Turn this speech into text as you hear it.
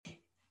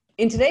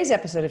In today's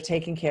episode of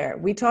Taking Care,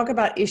 we talk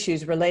about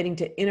issues relating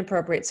to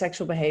inappropriate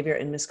sexual behavior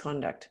and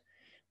misconduct.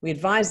 We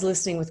advise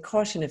listening with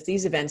caution if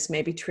these events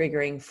may be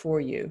triggering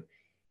for you,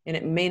 and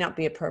it may not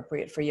be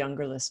appropriate for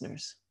younger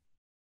listeners.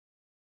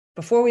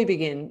 Before we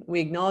begin, we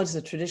acknowledge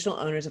the traditional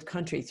owners of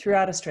country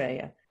throughout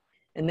Australia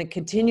and the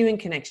continuing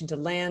connection to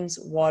lands,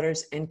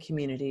 waters, and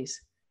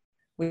communities.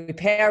 We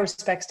pay our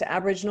respects to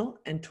Aboriginal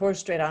and Torres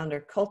Strait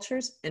Islander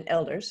cultures and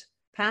elders,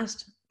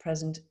 past,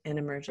 present, and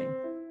emerging.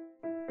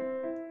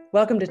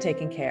 Welcome to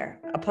Taking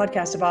Care, a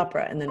podcast of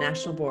Opera and the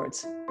National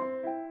Boards.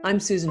 I'm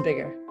Susan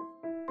Bigger.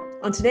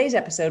 On today's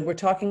episode, we're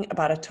talking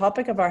about a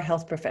topic of our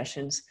health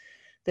professions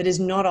that is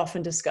not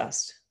often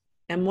discussed,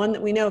 and one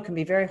that we know can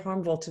be very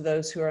harmful to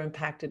those who are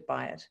impacted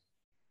by it.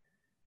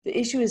 The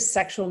issue is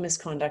sexual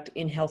misconduct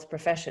in health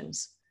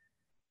professions,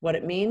 what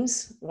it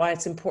means, why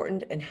it's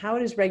important, and how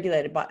it is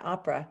regulated by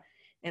Opera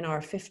and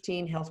our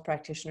 15 health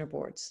practitioner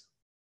boards.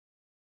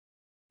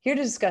 Here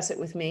to discuss it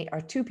with me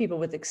are two people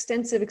with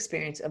extensive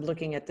experience of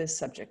looking at this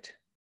subject.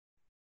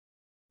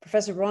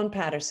 Professor Ron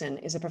Patterson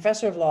is a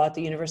professor of law at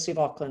the University of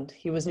Auckland.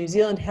 He was New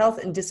Zealand Health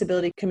and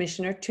Disability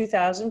Commissioner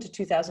 2000 to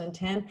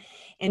 2010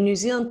 and New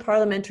Zealand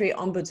Parliamentary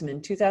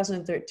Ombudsman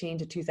 2013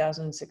 to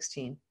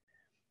 2016.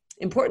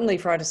 Importantly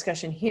for our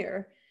discussion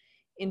here,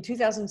 in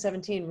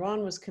 2017,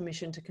 Ron was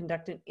commissioned to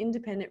conduct an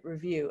independent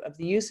review of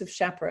the use of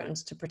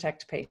chaperones to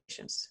protect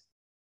patients.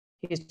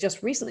 He has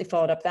just recently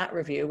followed up that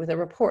review with a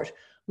report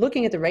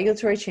looking at the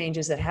regulatory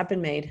changes that have been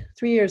made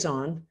 3 years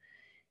on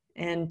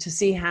and to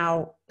see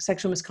how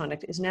sexual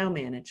misconduct is now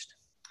managed.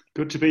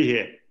 Good to be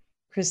here.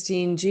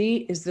 Christine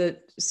G. is the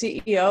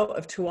CEO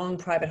of Toowong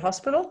Private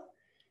Hospital.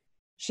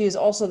 She is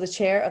also the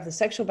chair of the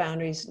Sexual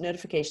Boundaries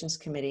Notifications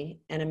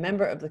Committee and a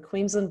member of the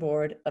Queensland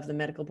Board of the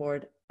Medical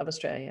Board of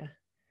Australia.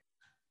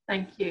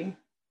 Thank you.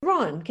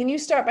 Ron, can you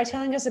start by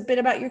telling us a bit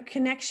about your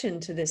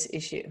connection to this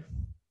issue?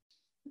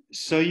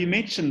 So you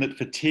mentioned that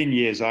for 10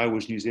 years I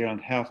was New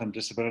Zealand Health and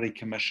Disability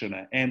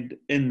Commissioner, and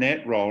in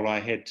that role I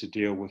had to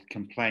deal with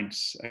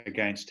complaints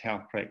against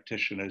health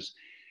practitioners,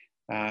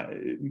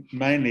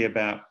 mainly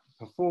about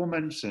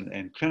performance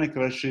and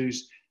clinical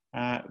issues,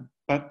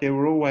 but there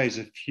were always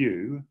a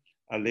few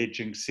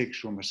alleging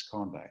sexual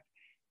misconduct.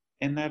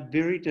 And they're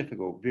very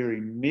difficult,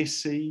 very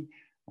messy.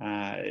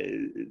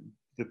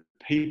 The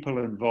people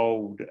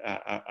involved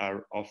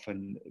are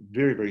often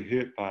very, very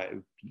hurt by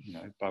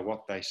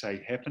what they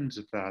say happens.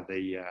 If they're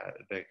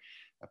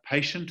a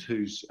patient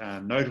who's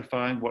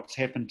notifying what's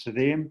happened to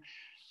them,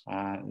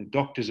 the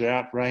doctors are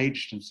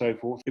outraged and so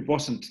forth. It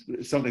wasn't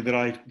something that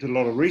I did a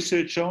lot of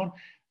research on,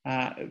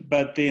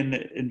 but then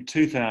in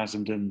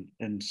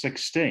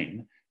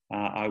 2016,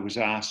 I was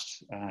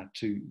asked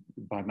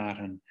by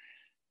Martin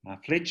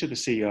Fletcher, the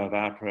CEO of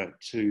APRA,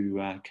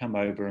 to come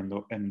over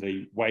in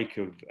the wake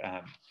of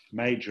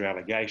major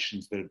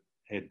allegations that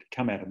had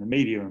come out in the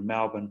media in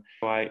Melbourne.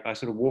 I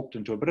sort of walked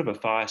into a bit of a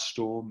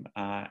firestorm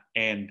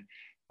and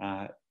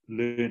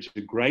learned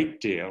a great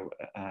deal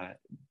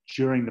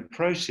during the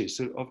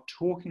process of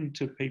talking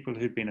to people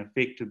who'd been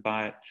affected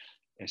by it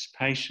as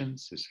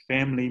patients, as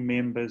family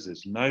members,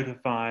 as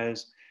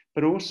notifiers,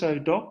 but also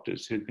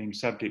doctors who'd been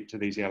subject to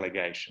these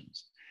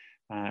allegations.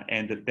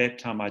 And at that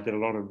time, I did a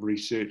lot of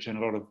research and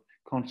a lot of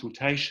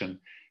consultation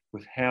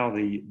with how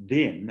the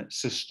then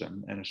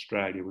system in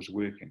Australia was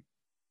working.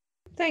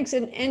 Thanks.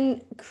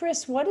 And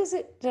Chris, what is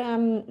it,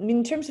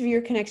 in terms of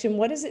your connection,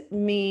 what does it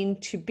mean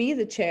to be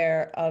the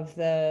chair of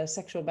the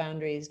Sexual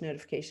Boundaries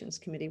Notifications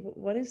Committee?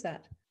 What is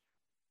that?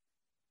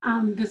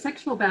 The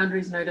Sexual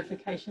Boundaries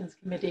Notifications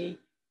Committee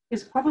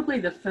is probably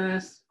the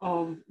first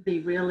of the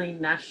really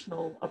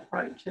national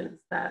approaches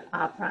that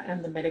APRA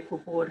and the Medical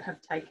Board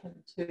have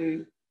taken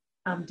to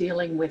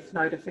dealing with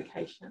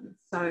notifications.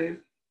 So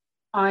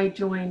I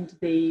joined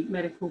the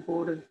Medical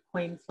Board of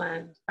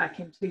Queensland back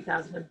in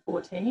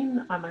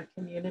 2014. I'm a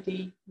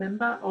community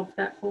member of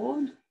that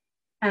board.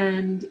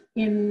 And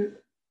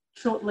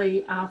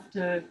shortly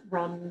after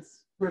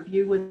Ron's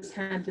review was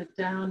handed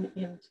down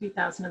in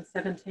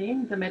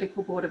 2017, the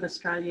Medical Board of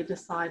Australia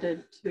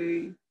decided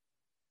to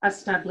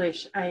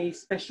establish a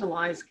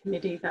specialised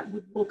committee that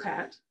would look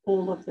at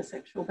all of the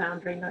sexual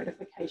boundary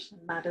notification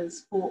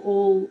matters for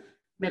all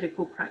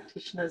medical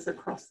practitioners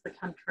across the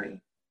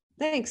country.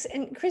 Thanks.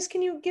 And Chris,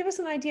 can you give us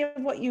an idea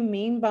of what you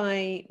mean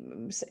by,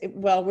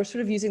 well, we're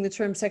sort of using the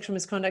term sexual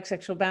misconduct,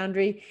 sexual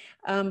boundary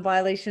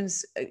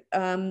violations.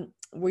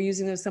 We're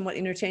using those somewhat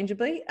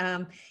interchangeably,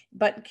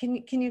 but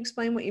can you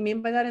explain what you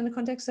mean by that in the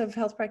context of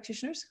health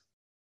practitioners?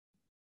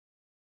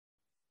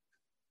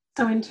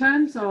 So in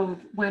terms of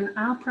when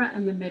APRA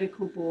and the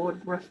Medical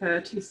Board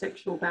refer to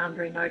sexual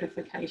boundary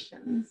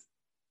notifications,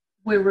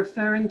 we're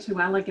referring to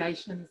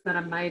allegations that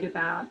are made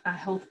about a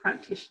health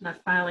practitioner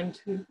failing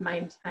to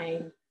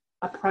maintain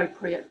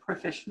appropriate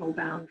professional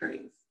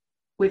boundaries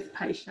with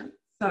patients.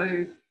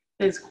 So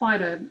there's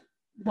quite a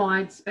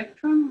wide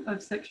spectrum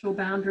of sexual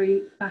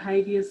boundary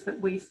behaviours that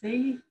we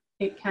see.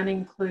 It can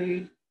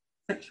include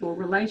sexual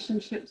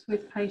relationships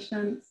with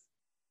patients,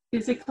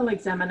 physical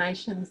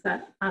examinations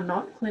that are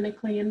not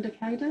clinically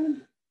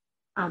indicated,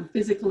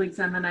 physical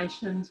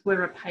examinations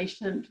where a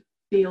patient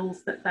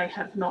feels that they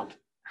have not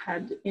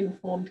had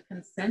informed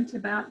consent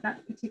about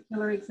that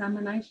particular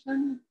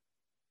examination.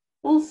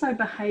 Also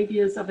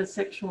behaviours of a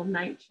sexual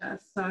nature.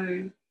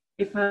 So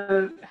if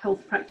a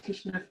health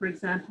practitioner, for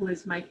example,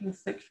 is making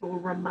sexual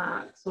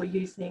remarks or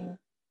using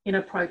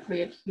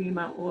inappropriate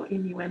humour or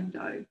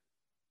innuendo,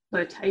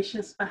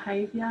 flirtatious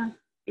behaviour,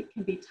 it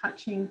can be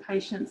touching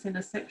patients in a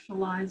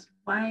sexualised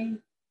way,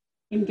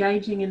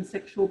 engaging in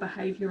sexual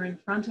behaviour in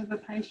front of a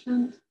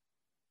patient,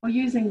 or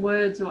using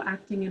words or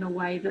acting in a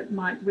way that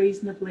might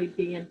reasonably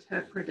be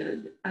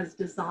interpreted as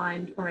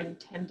designed or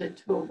intended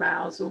to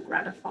arouse or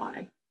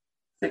gratify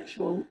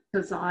sexual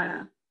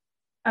desire,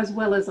 as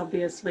well as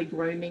obviously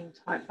grooming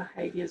type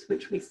behaviours,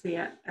 which we see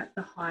at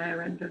the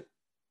higher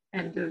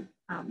end of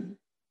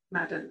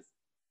matters.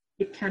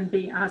 It can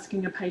be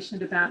asking a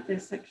patient about their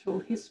sexual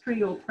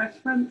history or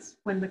preference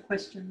when the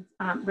questions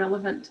aren't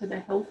relevant to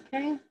their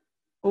healthcare,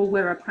 or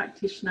where a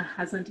practitioner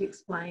hasn't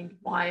explained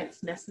why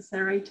it's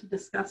necessary to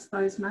discuss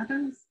those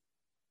matters.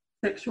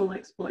 Sexual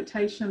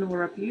exploitation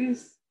or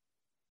abuse,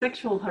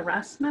 sexual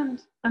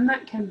harassment, and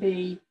that can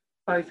be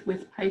both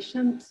with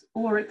patients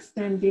or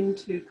extend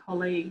into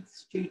colleagues,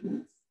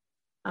 students,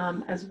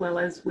 as well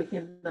as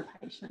within the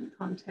patient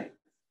context,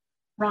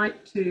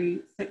 right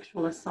to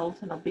sexual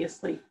assault and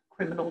obviously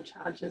criminal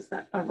charges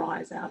that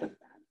arise out of that.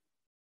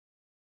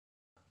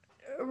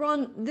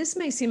 Ron, this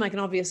may seem like an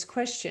obvious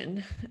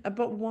question,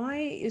 but why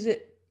is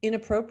it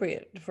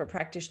inappropriate for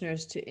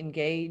practitioners to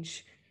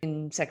engage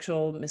in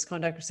sexual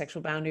misconduct or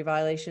sexual boundary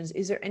violations?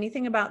 Is there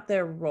anything about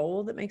their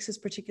role that makes this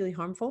particularly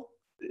harmful?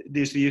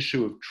 There's the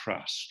issue of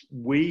trust.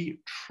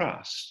 We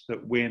trust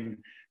that when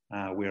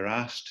we're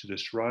asked to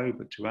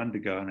disrobe or to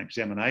undergo an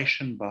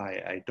examination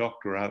by a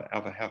doctor or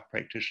other health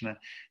practitioner,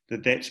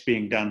 that that's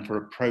being done for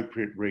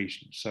appropriate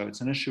reasons. So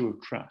it's an issue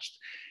of trust.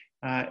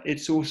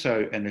 It's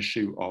also an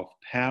issue of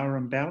power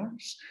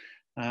imbalance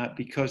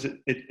because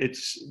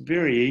it's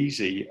very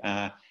easy,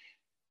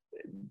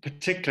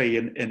 particularly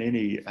in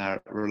any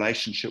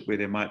relationship where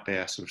there might be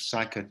a sort of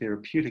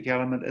psychotherapeutic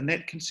element, and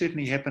that can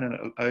certainly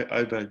happen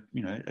over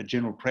a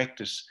general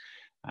practice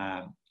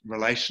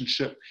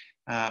relationship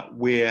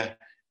where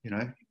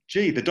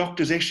gee, the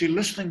doctor's actually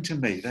listening to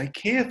me, they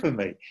care for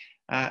me.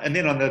 And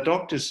then on the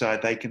doctor's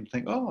side, they can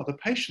think, oh, the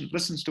patient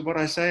listens to what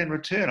I say in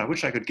return. I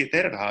wish I could get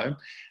that at home.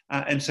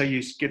 And so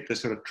you get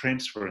this sort of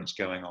transference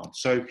going on.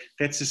 So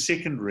that's the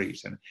second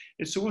reason.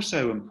 It's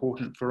also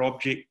important for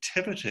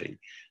objectivity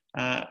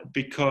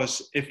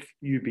because if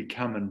you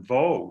become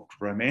involved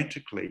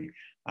romantically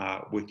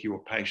with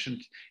your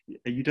patient,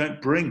 you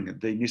don't bring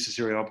the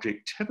necessary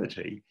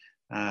objectivity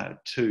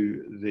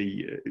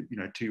to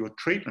your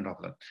treatment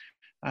of them.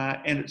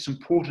 And it's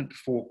important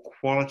for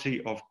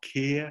quality of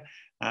care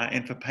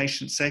and for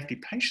patient safety.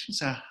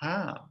 Patients are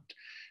harmed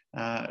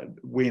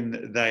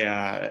when they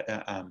are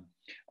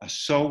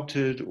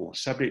assaulted or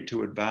subject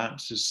to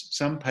advances.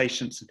 Some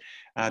patients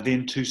are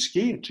then too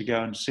scared to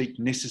go and seek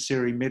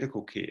necessary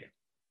medical care.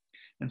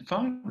 And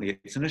finally,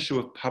 it's an issue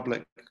of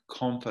public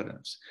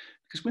confidence,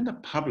 because when the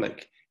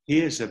public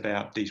hears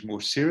about these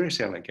more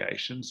serious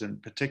allegations,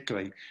 and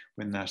particularly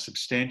when they're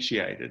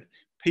substantiated,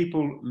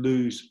 people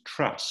lose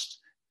trust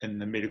in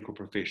the medical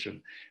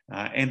profession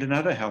and in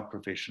other health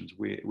professions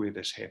where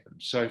this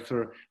happens. So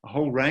for a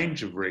whole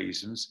range of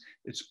reasons,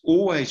 it's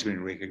always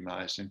been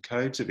recognised in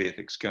codes of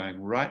ethics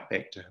going right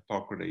back to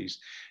Hippocrates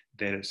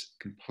that it's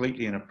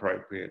completely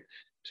inappropriate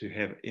to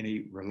have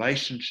any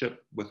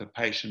relationship with a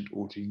patient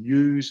or to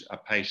use a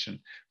patient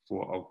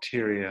for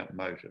ulterior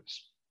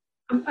motives.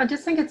 I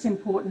just think it's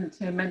important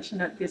to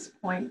mention at this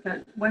point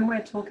that when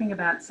we're talking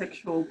about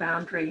sexual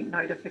boundary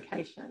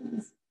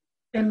notifications,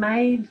 they're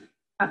made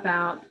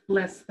about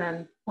less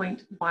than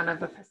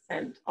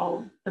 0.1%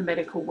 of the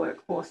medical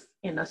workforce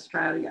in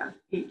Australia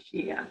each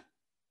year.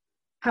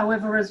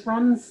 However, as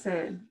Ron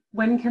said,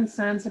 when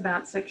concerns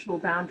about sexual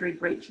boundary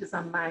breaches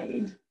are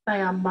made,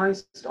 they are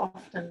most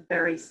often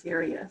very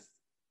serious,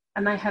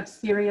 and they have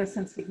serious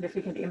and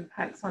significant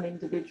impacts on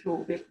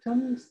individual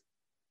victims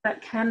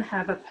that can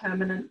have a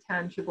permanent,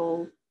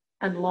 tangible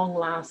and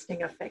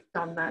long-lasting effect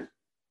on that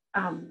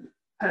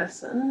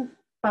person,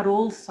 but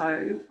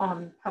also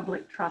on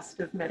public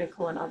trust of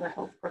medical and other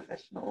health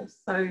professionals.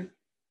 So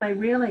they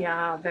really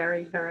are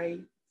very,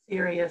 very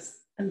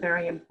serious and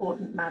very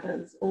important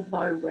matters,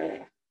 although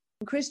rare.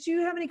 Chris, do you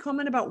have any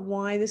comment about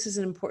why this is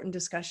an important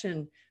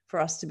discussion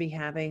for us to be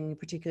having,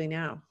 particularly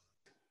now?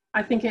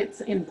 I think it's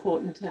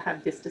important to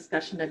have this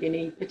discussion at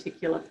any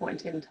particular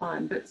point in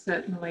time, but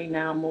certainly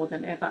now more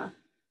than ever.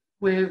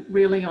 We're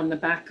really on the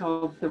back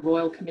of the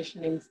Royal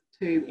Commission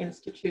into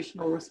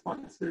Institutional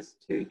Responses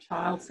to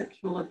Child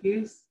Sexual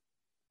Abuse.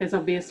 There's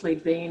obviously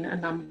been a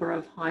number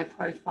of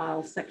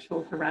high-profile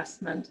sexual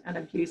harassment and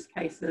abuse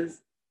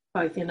cases,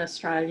 both in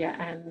Australia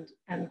and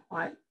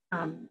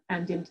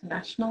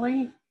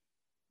internationally.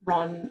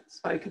 Ron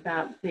spoke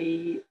about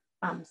the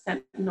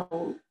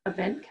Sentinel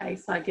event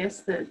case, I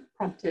guess, that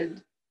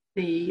prompted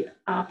the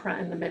AHPRA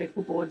and the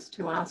medical boards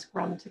to ask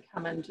Ron to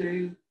come and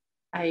do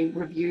a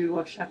review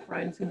of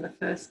chaperones in the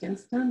first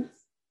instance.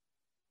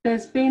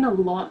 There's been a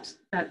lot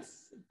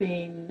that's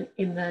been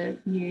in the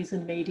news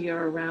and media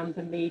around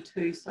the Me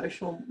Too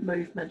social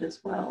movement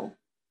as well.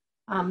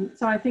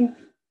 So I think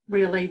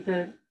really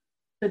the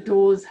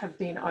doors have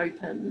been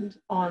opened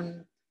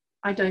on,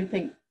 I don't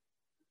think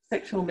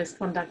sexual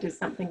misconduct is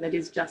something that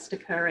is just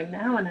occurring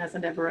now and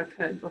hasn't ever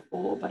occurred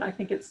before, but I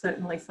think it's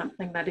certainly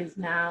something that is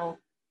now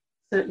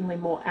certainly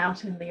more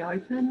out in the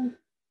open.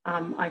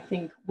 I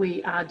think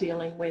we are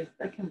dealing with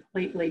a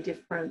completely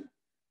different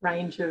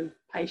range of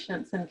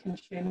patients and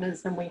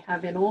consumers than we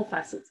have in all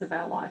facets of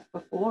our life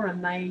before,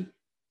 and they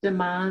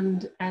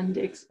demand and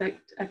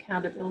expect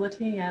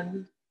accountability,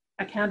 and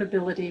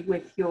accountability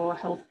with your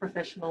health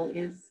professional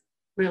is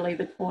really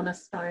the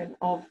cornerstone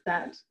of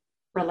that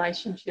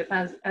relationship.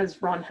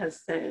 As Ron has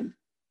said,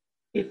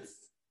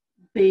 it's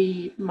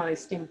the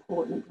most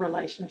important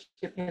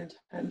relationship in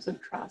terms of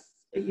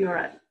trust.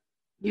 You're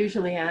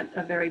usually at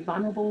a very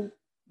vulnerable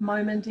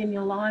moment in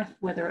your life,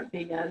 whether it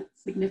be a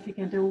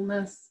significant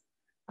illness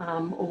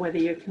or whether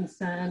you're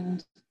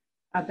concerned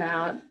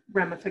about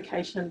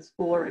ramifications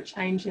for a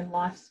change in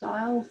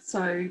lifestyle.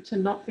 So to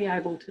not be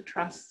able to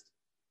trust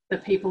the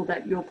people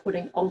that you're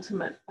putting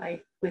ultimate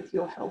faith with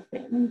your health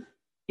in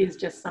is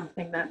just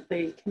something that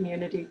the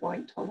community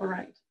won't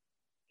tolerate.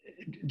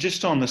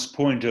 Just on this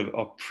point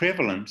of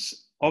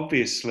prevalence,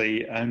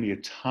 obviously only a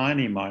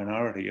tiny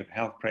minority of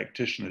health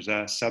practitioners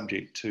are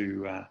subject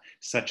to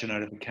such a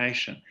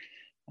notification.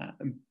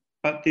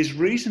 But there's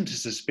reason to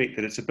suspect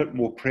that it's a bit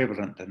more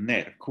prevalent than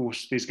that. Of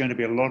course, there's going to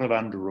be a lot of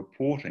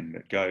underreporting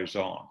that goes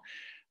on.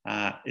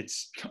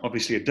 It's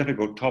obviously a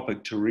difficult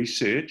topic to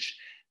research,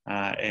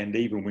 and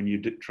even when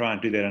you try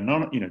and do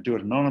that, do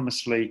it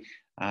anonymously,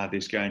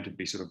 there's going to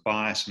be sort of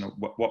bias in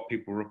what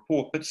people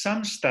report. But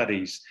some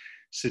studies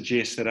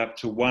suggest that up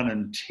to 1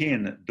 in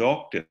 10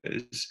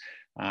 doctors,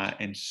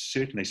 and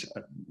certainly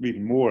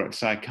even more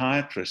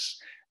psychiatrists,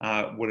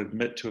 would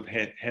admit to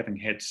having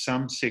had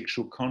some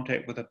sexual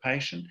contact with a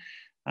patient,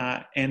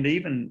 and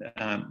even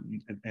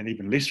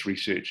less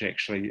research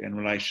actually in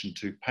relation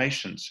to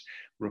patients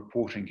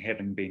reporting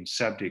having been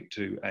subject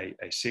to a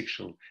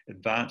sexual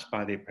advance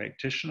by their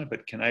practitioner.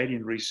 But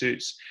Canadian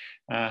research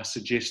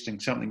suggesting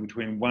something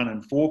between 1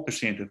 and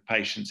 4% of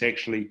patients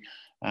actually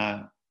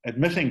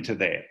admitting to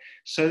that.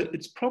 So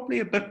it's probably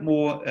a bit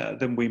more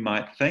than we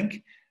might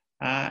think.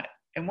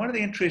 And one of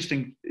the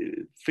interesting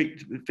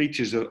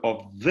features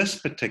of this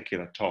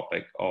particular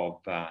topic of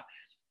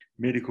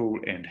medical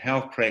and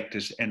health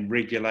practice and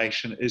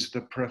regulation is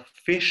the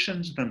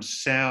professions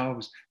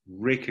themselves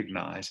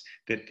recognise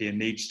that there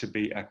needs to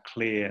be a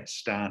clear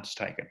stance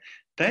taken.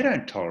 They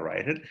don't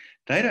tolerate it.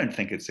 They don't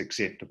think it's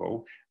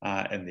acceptable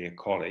in their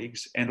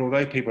colleagues. And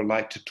although people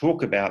like to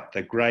talk about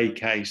the grey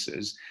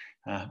cases,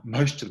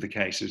 most of the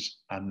cases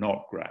are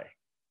not grey.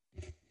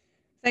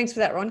 Thanks for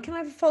that, Ron. Can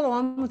I follow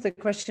on with a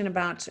question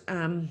about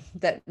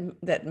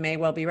that may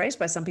well be raised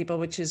by some people,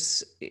 which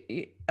is,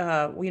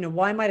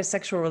 why might a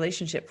sexual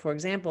relationship, for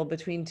example,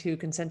 between two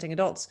consenting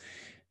adults,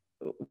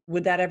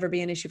 would that ever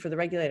be an issue for the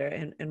regulator,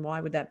 and why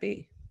would that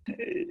be?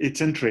 It's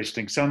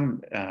interesting.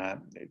 Some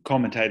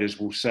commentators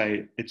will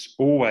say it's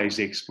always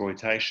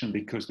exploitation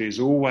because there's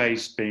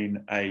always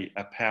been a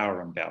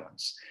power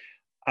imbalance.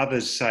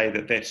 Others say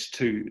that that's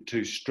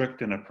too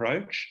strict an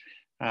approach.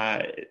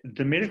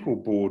 The medical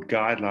board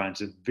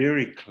guidelines are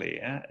very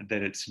clear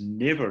that it's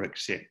never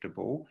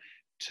acceptable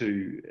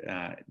to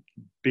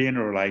be in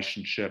a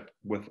relationship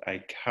with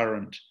a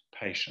current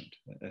patient,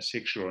 a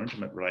sexual or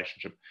intimate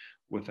relationship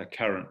with a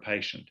current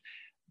patient.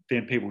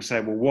 Then people say,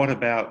 well, what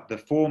about the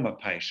former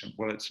patient?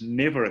 Well, it's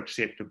never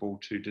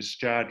acceptable to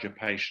discharge a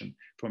patient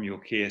from your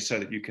care so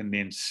that you can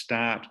then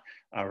start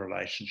a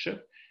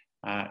relationship.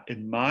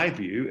 In my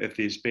view, if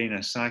there's been a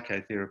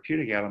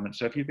psychotherapeutic element,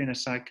 so if you've been a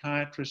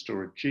psychiatrist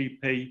or a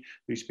GP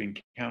who's been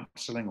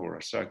counselling or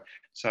a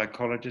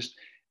psychologist,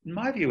 in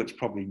my view, it's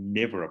probably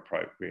never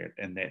appropriate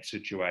in that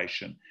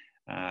situation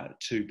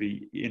to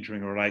be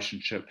entering a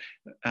relationship.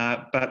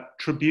 But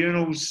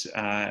tribunals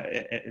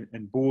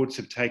and boards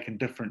have taken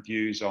different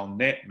views on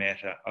that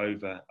matter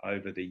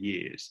over the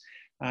years.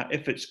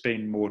 If it's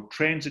been more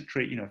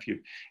transitory,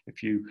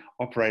 if you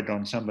operate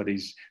on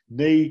somebody's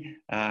knee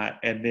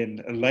and then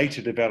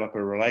later develop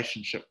a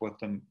relationship with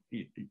them,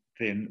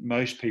 then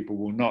most people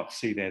will not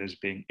see that as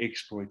being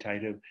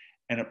exploitative,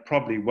 and it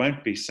probably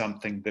won't be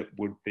something that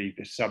would be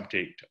the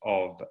subject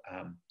of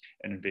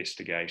an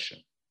investigation.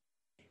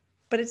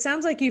 But it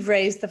sounds like you've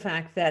raised the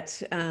fact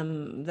that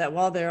that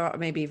while there are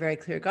maybe very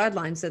clear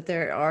guidelines, that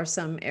there are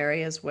some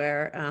areas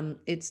where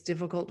it's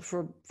difficult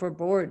for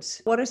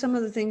boards. What are some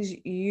of the things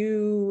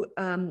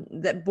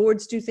that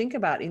boards do think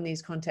about in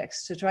these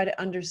contexts to try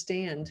to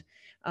understand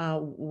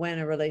when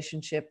a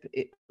relationship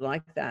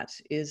like that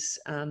is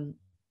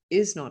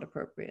not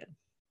appropriate?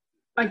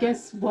 I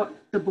guess what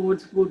the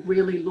boards would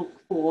really look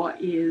for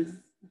is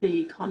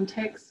the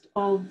context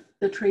of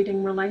the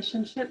treating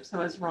relationship.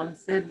 So as Ron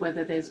said,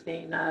 whether there's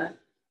been a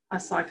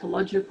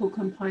psychological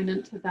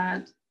component to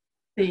that,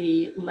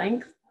 the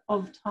length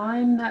of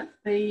time that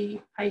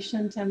the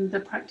patient and the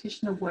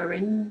practitioner were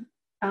in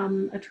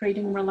a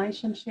treating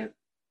relationship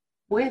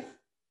with,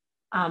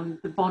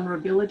 the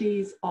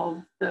vulnerabilities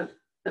of the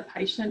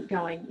patient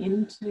going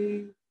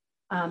into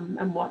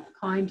and what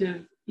kind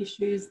of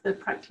issues the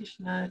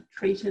practitioner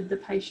treated the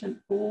patient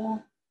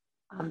for,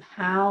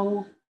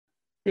 how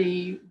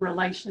the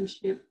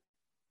relationship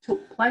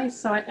took place.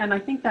 So, and I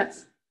think that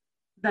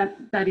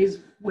is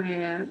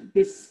where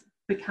this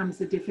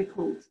becomes a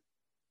difficult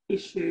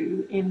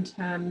issue in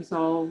terms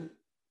of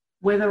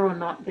whether or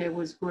not there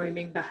was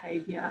grooming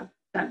behaviour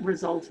that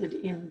resulted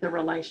in the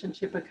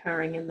relationship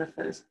occurring in the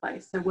first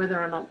place. So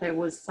whether or not there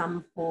was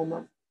some form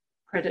of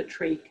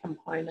predatory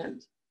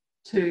component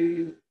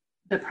to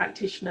the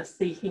practitioner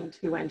seeking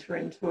to enter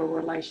into a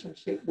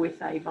relationship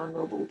with a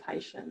vulnerable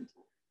patient,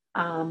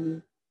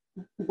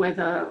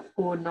 whether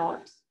or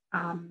not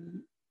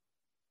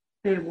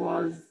there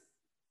was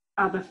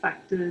other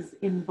factors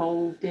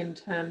involved in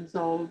terms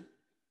of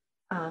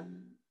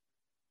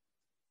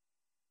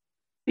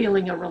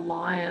feeling a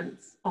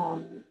reliance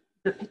on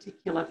the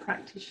particular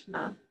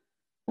practitioner,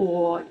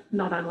 or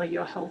not only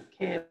your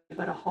healthcare,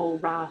 but a whole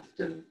raft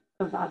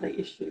of other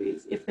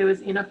issues. If there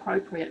was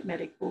inappropriate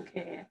medical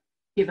care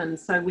given,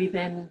 so we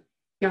then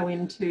go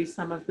into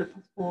some of the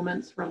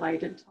performance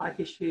related type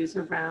issues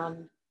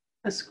around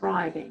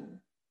prescribing.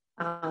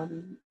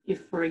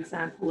 If, for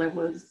example, there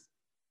was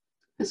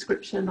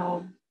prescription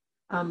of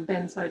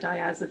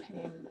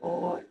benzodiazepine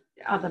or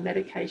other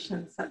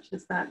medications such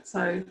as that.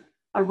 So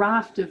a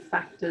raft of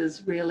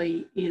factors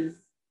really is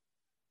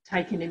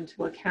taken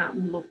into account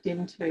and looked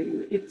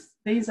into.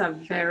 These are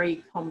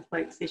very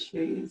complex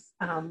issues.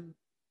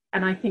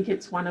 And I think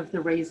it's one of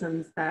the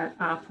reasons that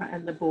AHPRA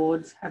and the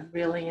boards have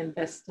really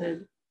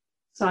invested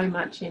so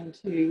much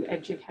into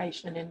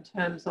education in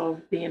terms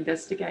of the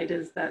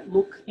investigators that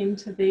look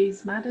into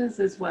these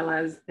matters, as well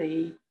as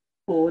the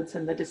boards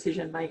and the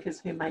decision makers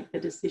who make the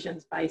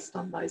decisions based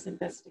on those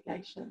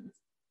investigations.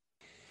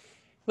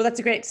 Well, that's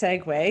a great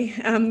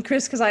segue,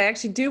 Chris, because I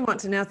actually do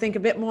want to now think a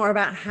bit more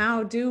about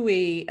how do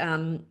we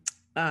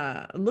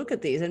look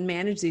at these and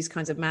manage these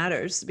kinds of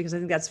matters, because I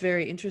think that's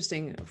very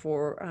interesting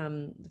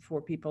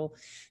for people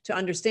to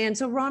understand.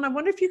 So, Ron, I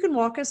wonder if you can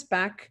walk us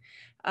back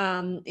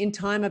in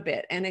time a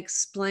bit and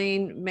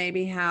explain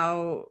maybe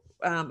how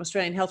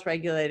Australian health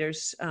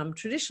regulators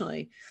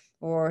traditionally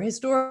or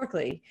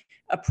historically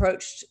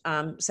approached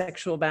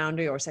sexual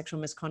boundary or sexual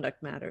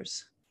misconduct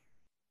matters.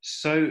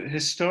 So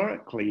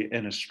historically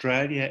in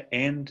Australia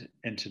and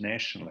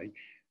internationally,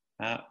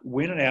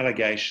 when an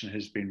allegation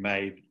has been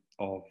made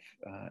of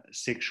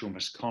sexual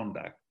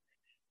misconduct,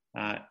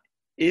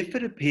 if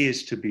it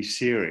appears to be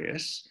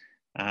serious,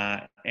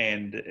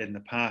 and in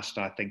the past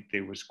I think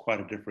there was quite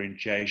a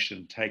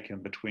differentiation taken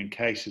between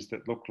cases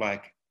that looked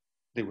like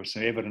there was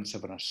some evidence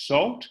of an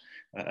assault,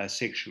 a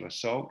sexual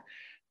assault,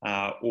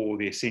 or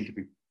there seemed to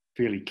be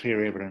fairly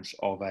clear evidence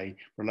of a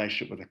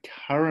relationship with a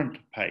current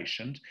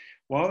patient.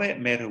 While that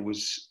matter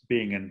was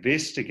being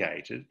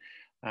investigated,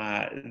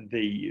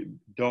 the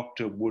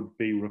doctor would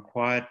be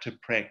required to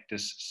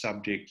practice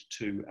subject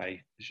to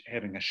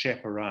having a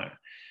chaperone.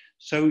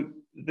 So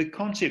the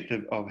concept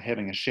of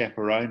having a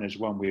chaperone is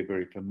one we're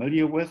very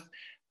familiar with,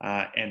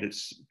 and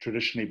it's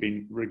traditionally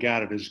been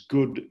regarded as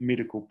good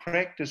medical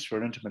practice for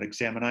an intimate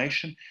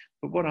examination.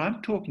 But what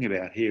I'm talking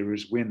about here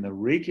is when the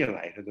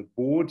regulator, the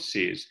board,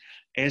 says,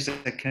 as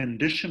a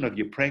condition of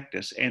your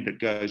practice, and it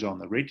goes on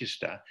the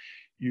register,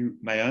 you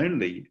may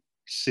only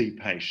see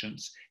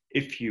patients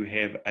if you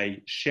have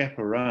a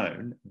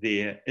chaperone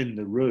there in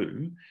the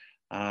room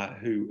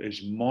who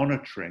is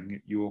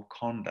monitoring your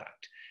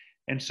conduct.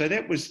 And so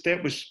that was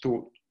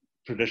thought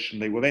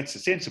traditionally, well, that's a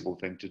sensible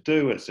thing to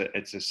do. It's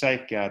a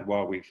safeguard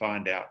while we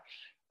find out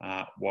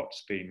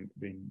what's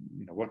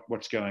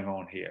what's going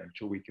on here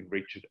until we can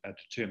reach a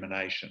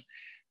determination.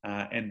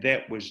 And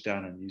that was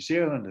done in New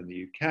Zealand, and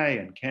the UK,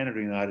 and Canada,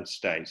 and the United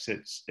States.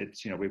 It's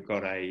we've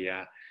got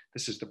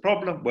this is the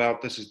problem. Well,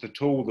 this is the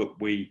tool that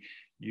we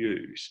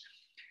use.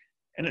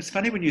 And it's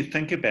funny when you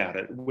think about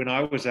it. When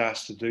I was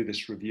asked to do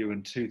this review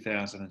in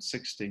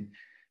 2016,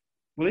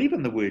 well,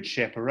 even the word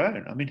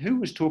chaperone, I mean, who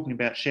was talking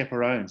about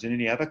chaperones in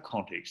any other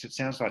context? It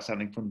sounds like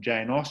something from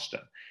Jane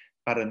Austen.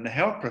 But in the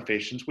health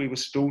professions, we were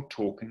still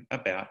talking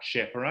about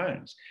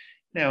chaperones.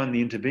 Now, in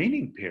the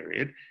intervening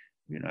period,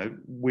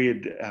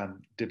 we'd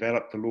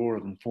developed the law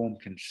of informed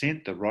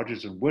consent, the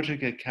Rogers and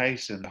Whittaker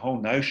case, and the whole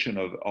notion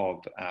of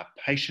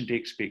patient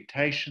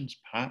expectations,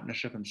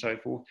 partnership, and so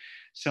forth.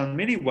 So in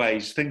many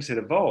ways, things had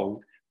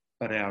evolved,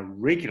 but our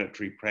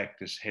regulatory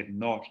practice had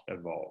not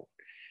evolved.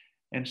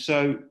 And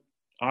so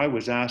I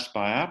was asked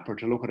by AHPRA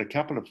to look at a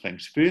couple of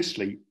things.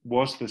 Firstly,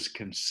 was this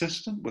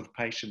consistent with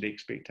patient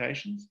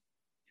expectations?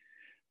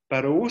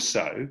 But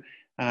also,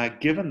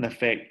 given the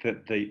fact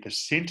that the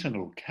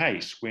Sentinel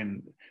case,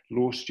 when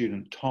law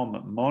student Tom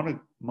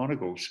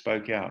Monagle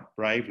spoke out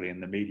bravely in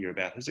the media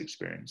about his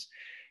experience,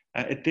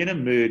 it then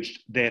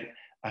emerged that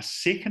a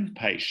second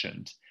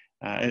patient,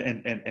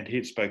 and he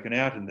had spoken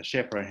out and the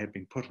chaperone had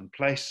been put in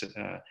place,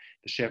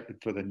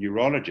 for the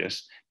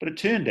neurologist, but it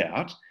turned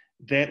out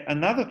that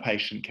another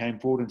patient came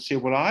forward and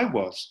said, well, I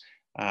was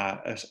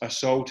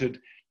assaulted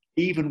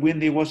even when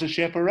there was a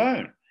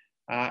chaperone.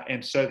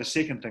 And so the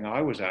second thing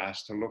I was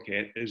asked to look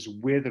at is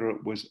whether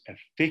it was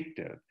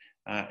effective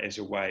as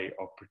a way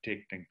of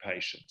protecting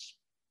patients.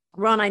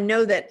 Ron, I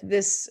know that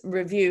this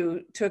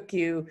review took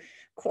you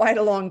quite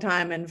a long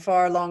time and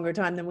far longer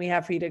time than we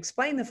have for you to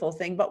explain the full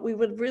thing, but we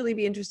would really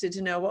be interested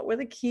to know what were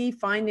the key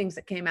findings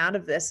that came out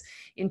of this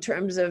in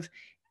terms of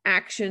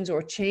actions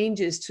or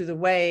changes to the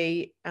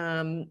way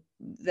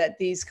that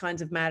these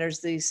kinds of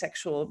matters, these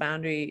sexual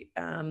boundary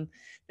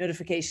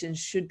notifications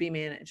should be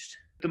managed.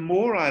 The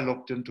more I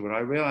looked into it, I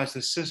realized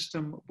the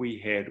system we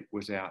had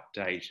was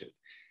outdated.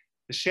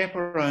 The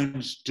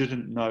chaperones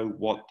didn't know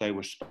what they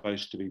were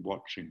supposed to be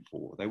watching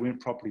for. They weren't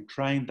properly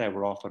trained. They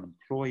were often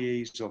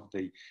employees of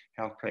the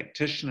health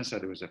practitioner, so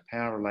there was a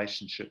power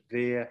relationship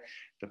there.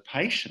 The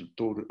patient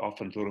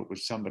often thought it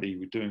was somebody who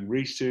was doing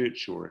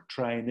research or a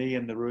trainee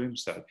in the room,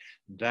 so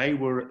they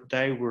were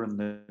in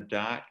the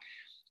dark.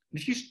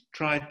 If you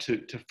tried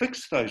to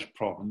fix those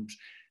problems,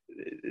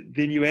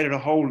 then you added a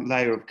whole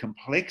layer of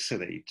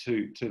complexity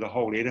to the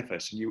whole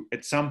edifice. And you,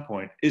 at some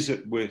point, is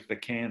it worth the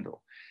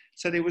candle?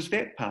 So there was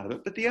that part of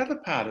it. But the other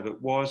part of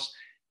it was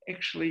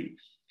actually,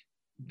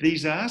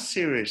 these are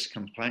serious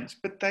complaints,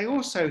 but they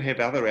also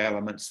have other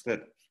elements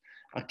that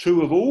are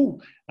true of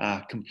all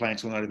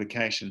complaints or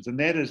notifications. And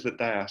that is that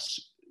they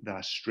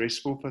are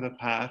stressful for the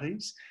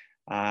parties,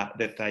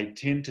 that they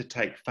tend to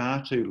take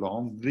far too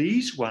long.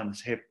 These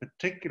ones have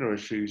particular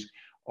issues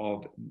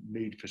of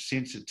need for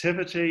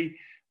sensitivity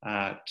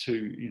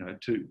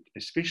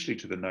especially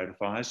to the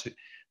notifiers,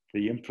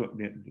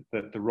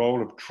 the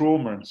role of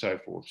trauma and so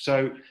forth.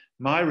 So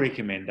my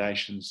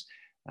recommendations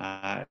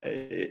at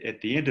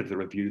the end of the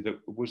review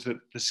was that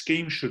the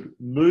scheme should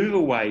move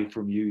away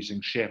from using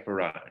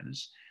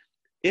chaperones.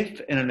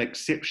 If in an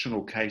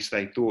exceptional case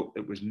they thought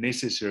it was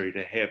necessary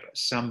to have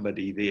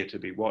somebody there to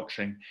be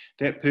watching,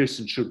 that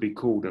person should be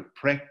called a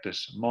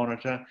practice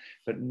monitor,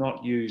 but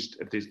not used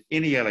if there's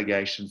any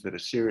allegations that are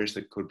serious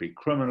that could be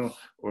criminal,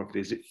 or if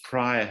there's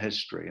prior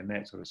history in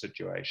that sort of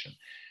situation.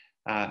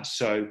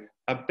 So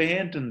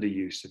abandon the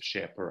use of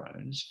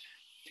chaperones,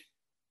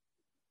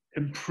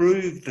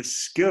 improve the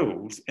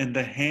skills in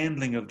the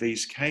handling of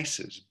these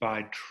cases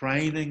by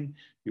training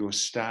your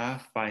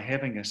staff, by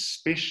having a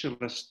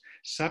specialist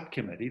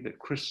subcommittee that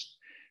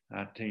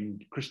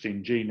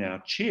Christine G now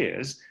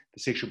chairs, the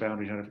Sexual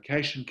Boundaries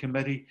Notification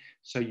Committee.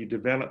 So you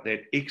develop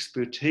that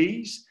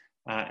expertise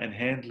in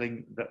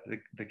handling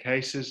the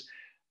cases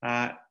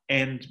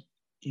and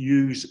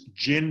use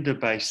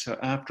gender-based, so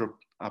after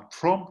a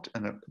prompt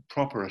and a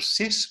proper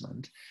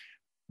assessment,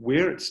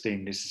 where it's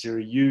deemed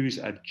necessary, use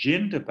a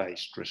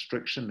gender-based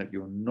restriction that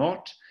you're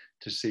not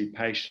to see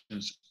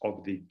patients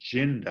of the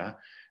gender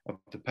of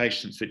the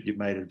patients that you've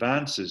made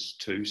advances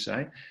to,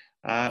 say,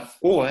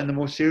 or in the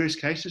more serious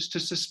cases, to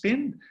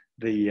suspend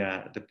the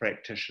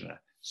practitioner.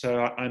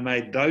 So I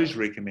made those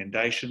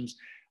recommendations,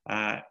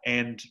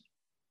 and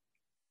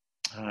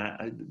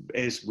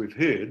as we've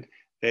heard,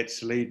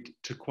 that's led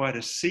to quite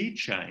a sea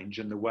change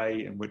in the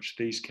way in which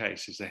these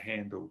cases are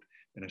handled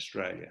in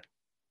Australia.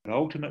 But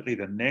ultimately,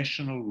 the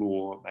national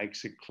law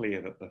makes it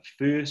clear that the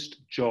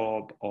first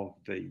job of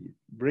the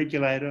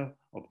regulator,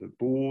 of the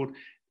board,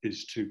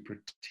 is to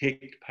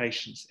protect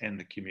patients and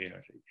the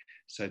community.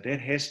 So that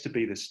has to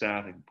be the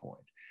starting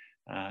point.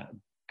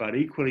 But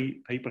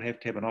equally, people have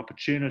to have an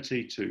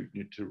opportunity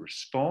to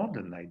respond,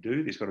 and they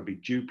do. There's got to be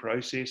due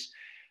process.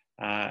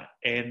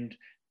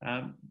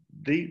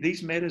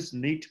 These matters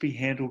need to be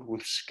handled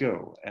with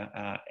skill.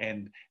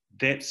 And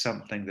that's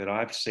something that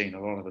I've seen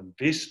a lot of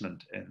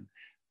investment in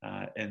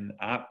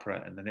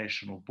AHPRA and the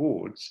national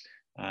boards,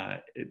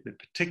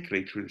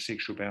 particularly through the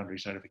Sexual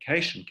Boundaries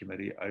Notification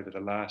Committee over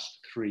the last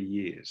 3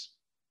 years.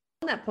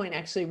 On that point,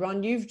 actually,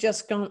 Ron, you've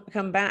just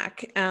come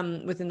back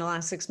within the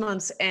last 6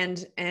 months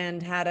and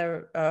had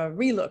a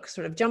relook,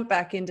 sort of jump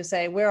back in to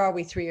say, where are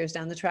we 3 years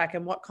down the track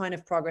and what kind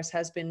of progress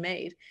has been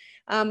made?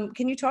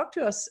 Can you talk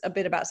to us a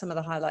bit about some of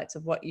the highlights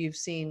of what you've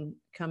seen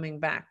coming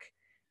back?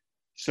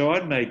 So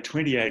I'd made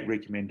 28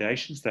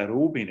 recommendations. They'd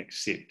all been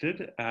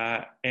accepted.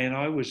 And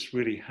I was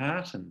really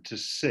heartened to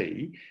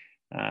see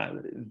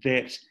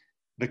that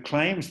the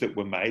claims that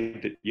were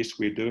made that, yes,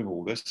 we're doing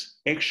all this,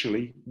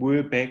 actually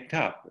were backed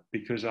up,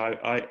 because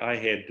I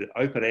had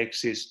open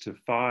access to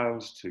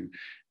files, to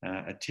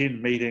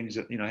attend meetings.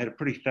 I had a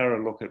pretty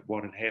thorough look at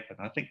what had happened.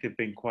 I think there've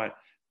been quite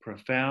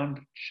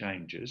profound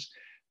changes.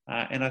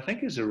 And I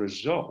think as a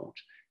result,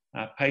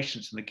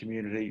 patients in the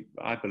community,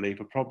 I believe,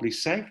 are probably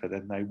safer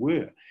than they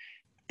were.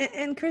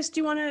 And Chris,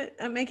 do you want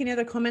to make any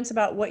other comments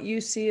about what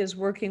you see as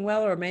working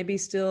well, or maybe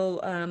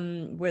still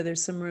where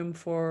there's some room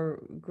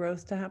for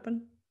growth to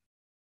happen?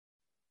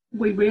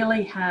 We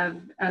really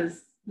have,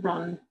 as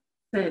Ron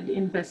said,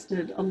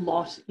 invested a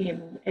lot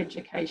in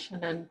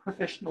education and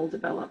professional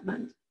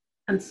development.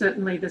 And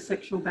certainly the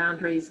Sexual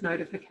Boundaries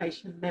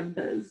Notification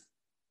members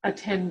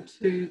attend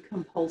to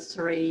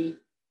compulsory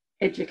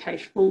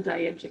education, full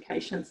day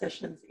education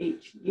sessions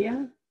each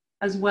year,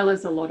 as well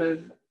as a lot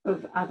of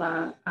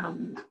other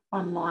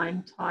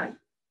online type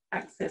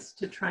access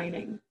to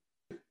training.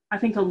 I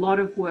think a lot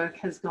of work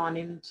has gone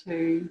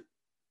into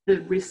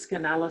the risk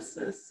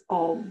analysis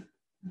of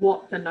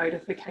what the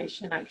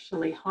notification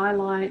actually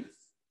highlights,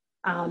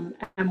 and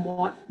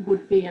what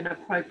would be an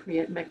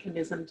appropriate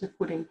mechanism to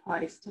put in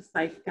place to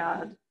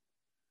safeguard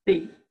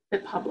the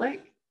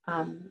public,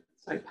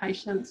 so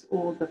patients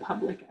or the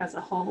public as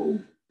a whole,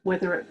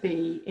 whether it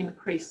be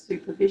increased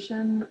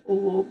supervision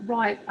or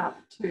right up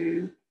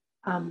to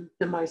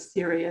the most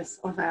serious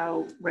of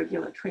our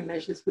regulatory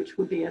measures, which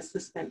would be a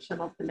suspension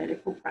of the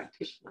medical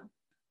practitioner.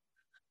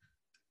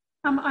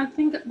 I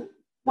think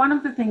one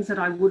of the things that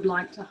I would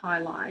like to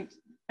highlight,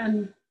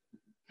 and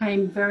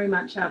came very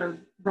much out of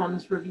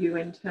Ron's review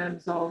in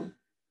terms of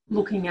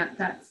looking at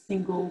that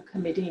single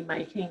committee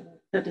making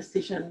the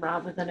decision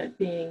rather than it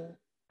being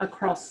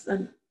across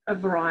a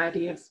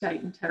variety of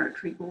state and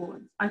territory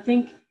boards. I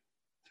think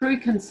through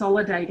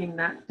consolidating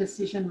that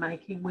decision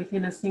making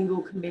within a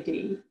single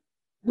committee,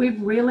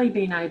 we've really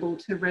been able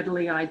to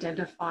readily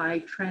identify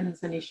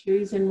trends and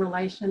issues in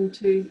relation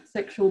to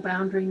sexual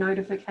boundary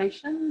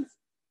notifications,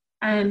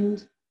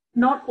 and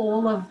not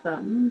all of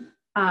them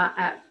are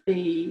at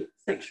the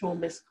sexual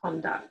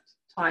misconduct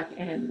type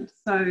end.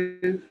 So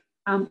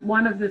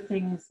one of the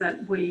things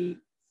that we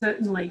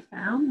certainly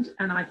found,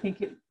 and I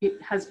think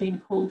it has been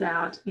called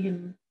out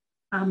in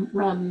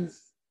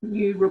Ron's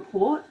new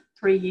report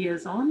 3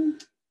 years on,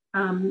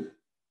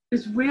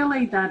 is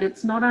really that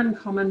it's not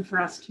uncommon for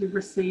us to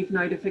receive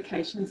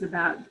notifications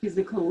about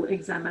physical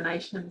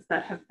examinations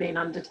that have been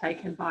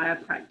undertaken by a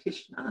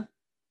practitioner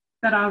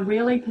that are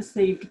really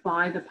perceived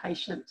by the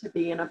patient to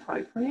be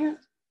inappropriate.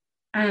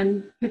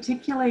 And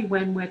particularly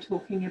when we're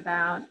talking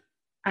about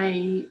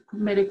a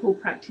medical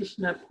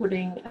practitioner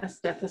putting a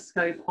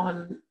stethoscope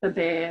on the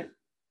bare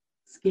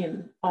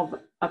skin of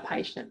a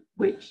patient,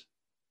 which,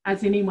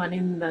 as anyone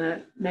in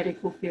the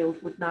medical field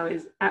would know,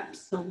 is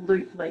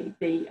absolutely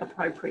the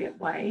appropriate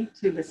way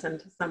to listen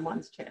to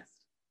someone's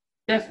chest.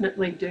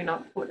 Definitely do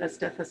not put a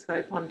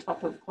stethoscope on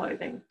top of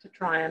clothing to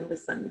try and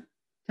listen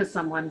to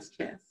someone's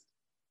chest.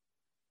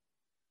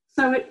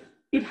 So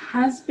it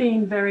has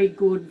been very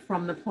good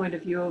from the point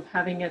of view of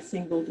having a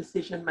single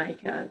decision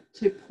maker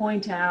to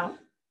point out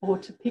or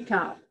to pick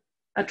up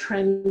a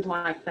trend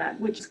like that,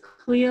 which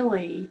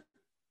clearly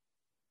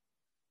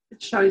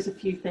it shows a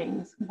few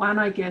things. One,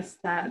 I guess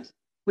that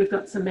we've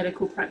got some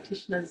medical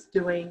practitioners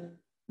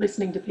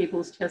listening to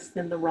people's chests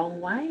in the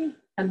wrong way,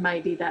 and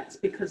maybe that's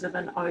because of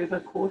an over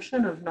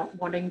caution of not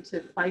wanting to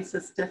place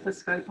a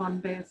stethoscope on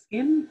bare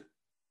skin.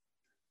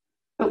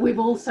 But we've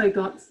also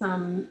got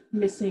some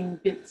missing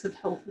bits of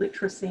health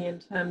literacy in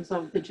terms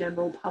of the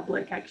general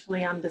public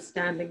actually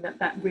understanding that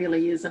that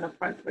really is an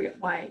appropriate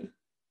way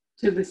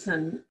to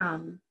listen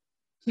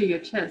to your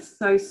chest.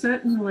 So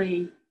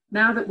certainly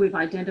now that we've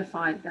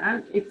identified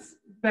that, it's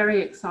very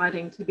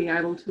exciting to be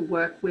able to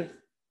work with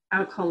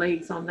our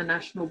colleagues on the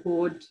national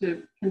board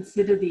to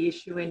consider the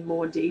issue in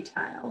more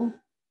detail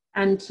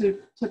and to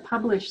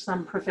publish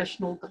some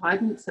professional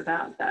guidance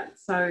about that.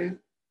 So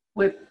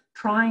we're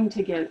trying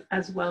to get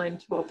as well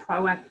into a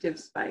proactive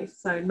space.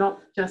 So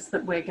not just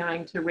that we're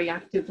going to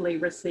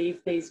reactively receive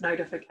these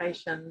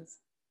notifications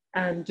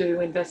and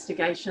do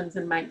investigations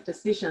and make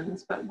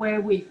decisions, but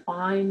where we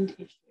find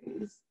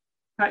issues,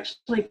 to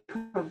actually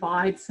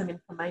provide some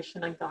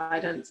information and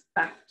guidance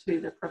back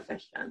to the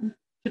profession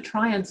to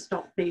try and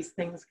stop these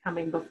things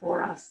coming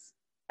before us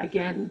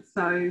again.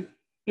 So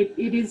it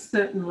is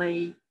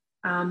certainly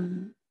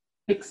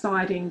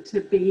exciting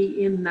to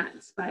be in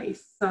that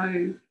space.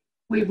 So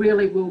we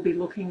really will be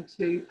looking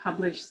to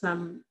publish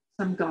some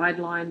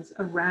guidelines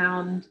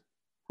around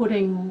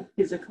putting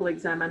physical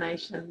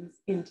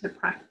examinations into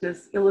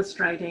practice,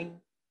 illustrating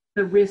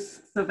the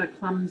risks of a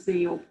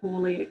clumsy or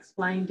poorly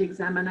explained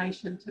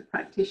examination to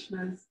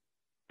practitioners,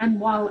 and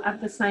while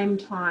at the same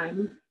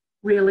time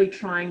really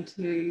trying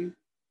to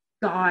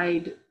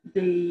guide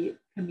the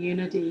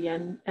community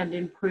and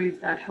improve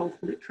that health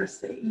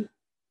literacy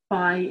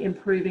by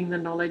improving the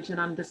knowledge and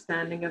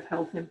understanding of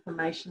health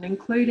information,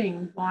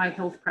 including why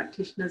health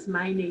practitioners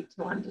may need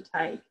to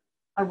undertake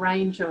a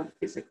range of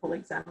physical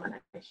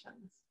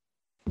examinations.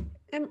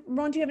 And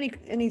Ron, do you have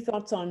any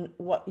thoughts on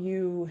what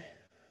you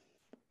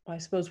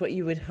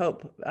would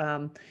hope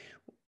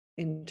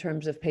in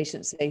terms of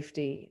patient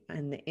safety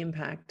and the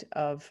impact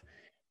of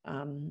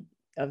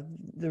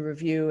the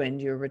review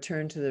and your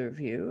return to the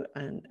review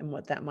and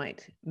what that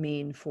might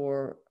mean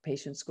for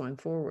patients going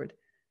forward?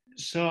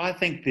 So I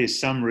think there's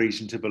some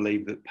reason to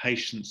believe that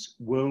patients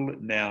will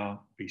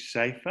now be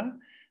safer.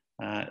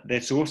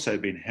 That's also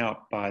been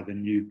helped by the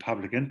new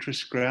public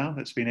interest ground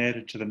that's been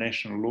added to the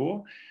national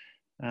law.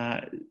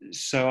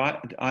 So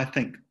I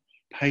think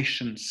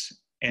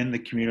patients and the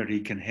community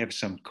can have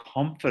some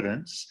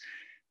confidence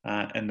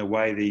in the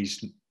way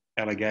these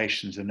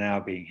allegations are now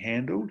being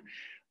handled.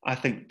 I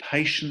think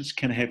patients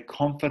can have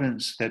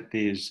confidence that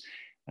there's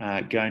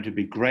going to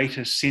be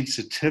greater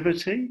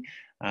sensitivity,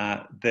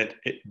 that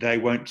they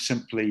won't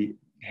simply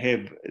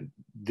have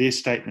their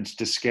statements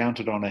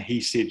discounted on a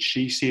he said,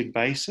 she said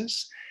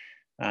basis.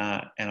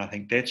 And I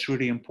think that's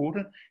really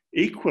important.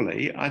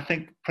 Equally, I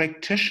think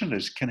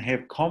practitioners can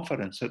have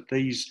confidence that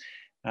these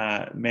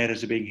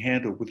matters are being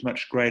handled with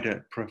much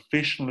greater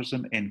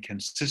professionalism and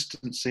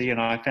consistency.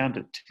 And I found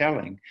it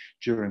telling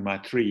during my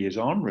 3 years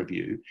on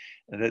review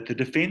that the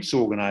defence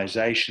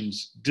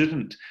organisations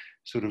didn't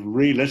sort of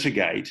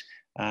relitigate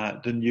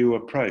the new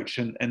approach,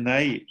 and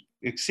they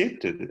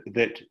accepted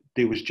that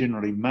there was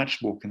generally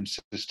much more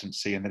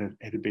consistency and that it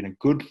had been a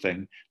good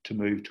thing to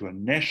move to a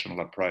national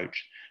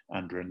approach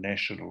under a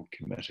national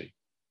committee.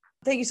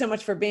 Thank you so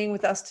much for being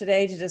with us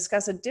today to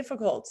discuss a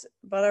difficult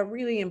but a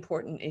really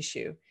important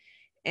issue.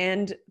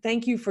 And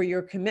thank you for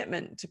your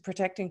commitment to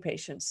protecting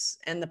patients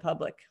and the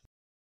public.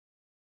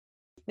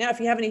 Now, if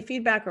you have any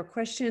feedback or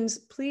questions,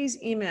 please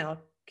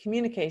email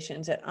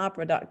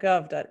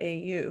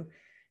communications@opera.gov.au.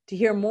 To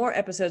hear more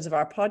episodes of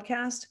our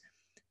podcast,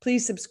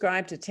 please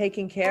subscribe to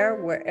Taking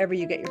Care wherever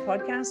you get your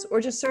podcasts, or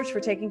just search for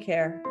Taking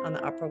Care on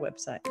the Opera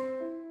website.